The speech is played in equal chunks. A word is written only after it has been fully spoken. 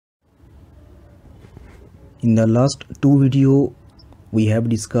In the last two video, we have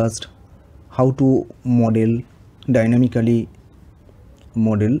discussed how to dynamically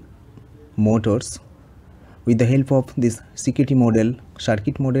model motors with the help of this CKT model,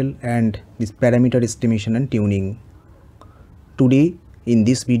 circuit model, and this parameter estimation and tuning. Today in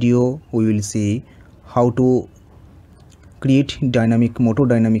this video we will see how to create motor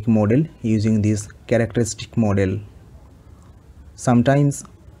dynamic model using this characteristic model. Sometimes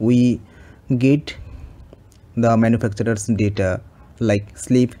we get the manufacturer's data like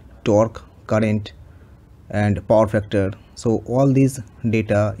slip, torque, current and power factor. So all these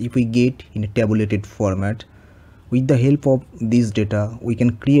data, if we get in a tabulated format, with the help of these data we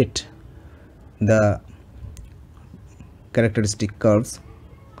can create the characteristic curves,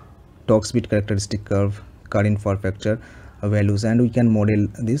 torque speed characteristic curve, current power factor values, and we can model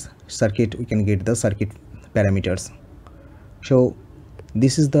this circuit. We can get the circuit parameters. So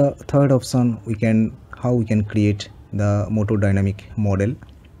this is the third option, how we can create the motor dynamic model.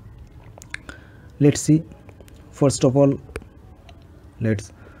 Let's see. First of all,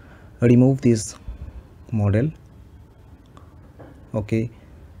 let's remove this model. Okay,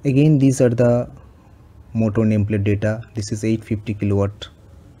 again these are the motor nameplate data. This is 850 kilowatt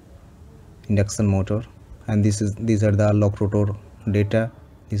induction motor, and these are the lock rotor data.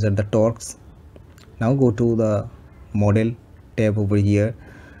 These are the torques. Now go to the model tab over here.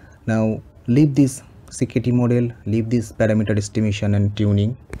 Now leave this CKT model, leave this parameter estimation and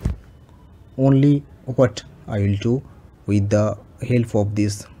tuning. Only what I will do, with the help of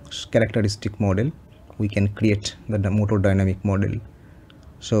this characteristic model, we can create the motor dynamic model.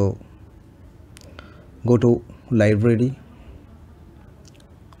 So go to library.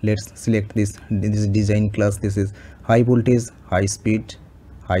 Let's select this design class. This is high voltage, high speed,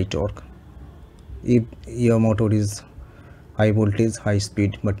 high torque. If your motor is high voltage, high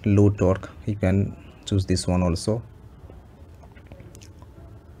speed but low torque, you can choose this one also.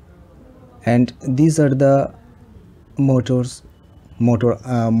 And these are the motor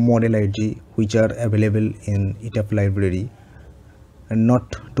model ID which are available in ETAP library, and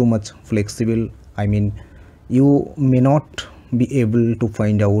not too much flexible. I mean, you may not be able to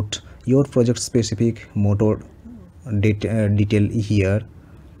find out your project specific motor detail here,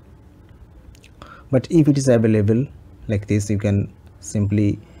 but if it is available like this, you can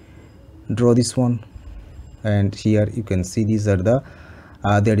simply draw this one, and here you can see these are the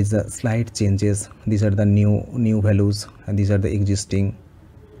there is a slight changes. These are the new values, and these are the existing.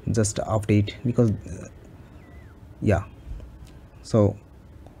 Just update, because yeah. So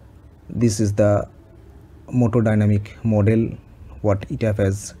this is the motor dynamic model what ETAP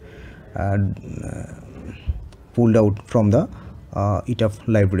has pulled out from the ETAP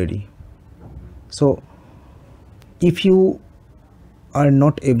library. So if you are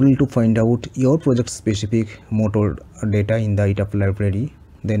not able to find out your project specific motor data in the ETAP library,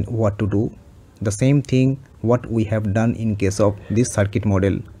 then what to do? The same thing what we have done in case of this circuit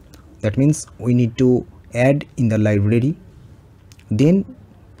model. That means we need to add in the library, then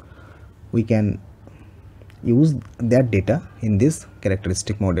we can use that data in this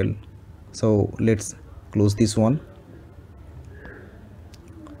characteristic model. So let's close this one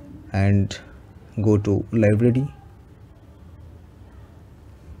and go to library,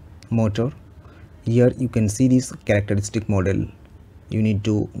 motor. Here you can see this characteristic model. You need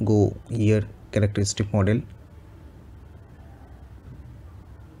to go here, characteristic model.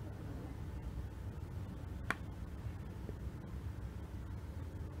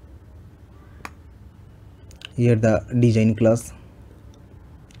 Here the design class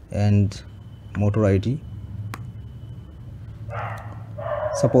and motor ID.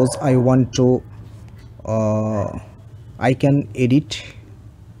 Suppose I want to I can edit,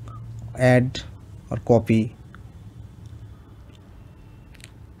 add or copy.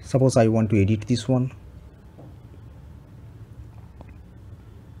 Suppose I want to edit this one.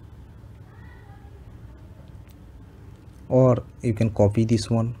 Or you can copy this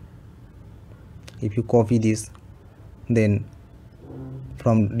one. If you copy this, then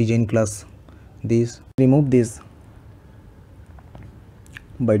from design class, this remove this.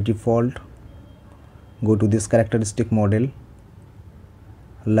 By default, go to this characteristic model,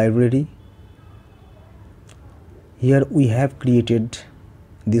 library. Here we have created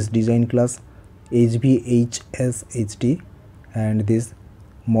this design class HVHSHD, and this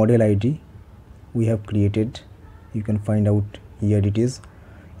model ID we have created. You can find out here. It is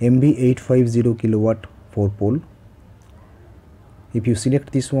MB850 kilowatt 4 pole. If you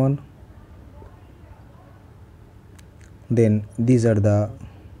select this one, then these are the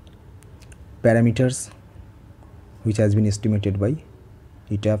parameters which has been estimated by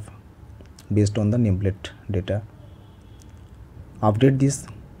ETAP based on the nameplate data. Update this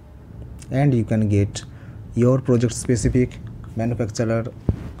and you can get your project specific manufacturer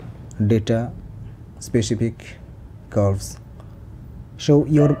data specific curves. So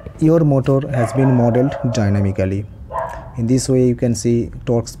your motor has been modeled dynamically. In this way you can see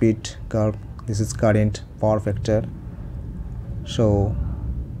torque speed curve, this is current, power factor, so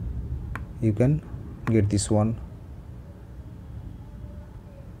you can get this one.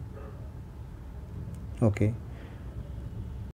 Okay,